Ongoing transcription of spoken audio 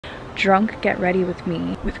drunk get ready with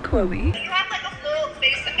me with Chloe. You have like a full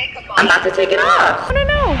face of makeup on. I'm about to take it off.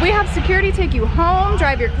 No. We have security take you home,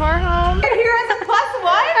 drive your car home. You're here as a plus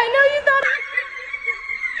one? I know you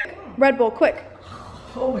thought. Red Bull, quick.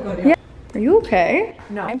 Oh my god, yeah. Are you okay?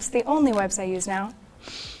 No. It's the only wipes I use now.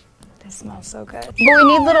 They smell so good. But we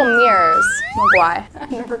need little mirrors. Why? I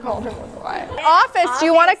never called her why. Office, do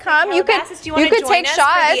you want to come? You could take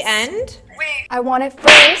shots. For the end? Wait. I want it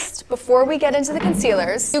first before we get into the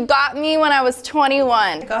concealers. You got me when I was 21.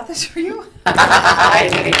 I got this for you?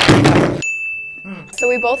 So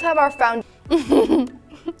we both have our found. Oh.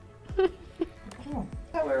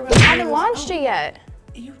 I haven't launched it yet.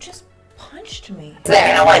 You just punched me. So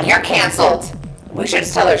you know what? You're canceled. We should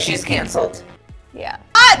just tell her she's canceled. Yeah.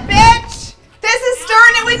 What, bitch? This is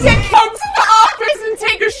starting. We take kids to the office and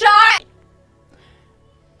take a shot.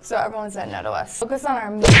 So everyone said no to us. Focus on our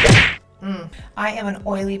makeup. I am an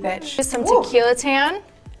oily bitch. Just some tequila tan.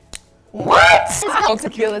 What?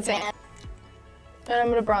 Tequila tan. And I'm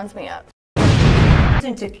gonna bronze me up.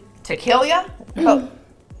 To kill ya? Oh,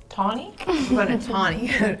 tawny? We're gonna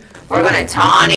tawny. We're gonna tawny.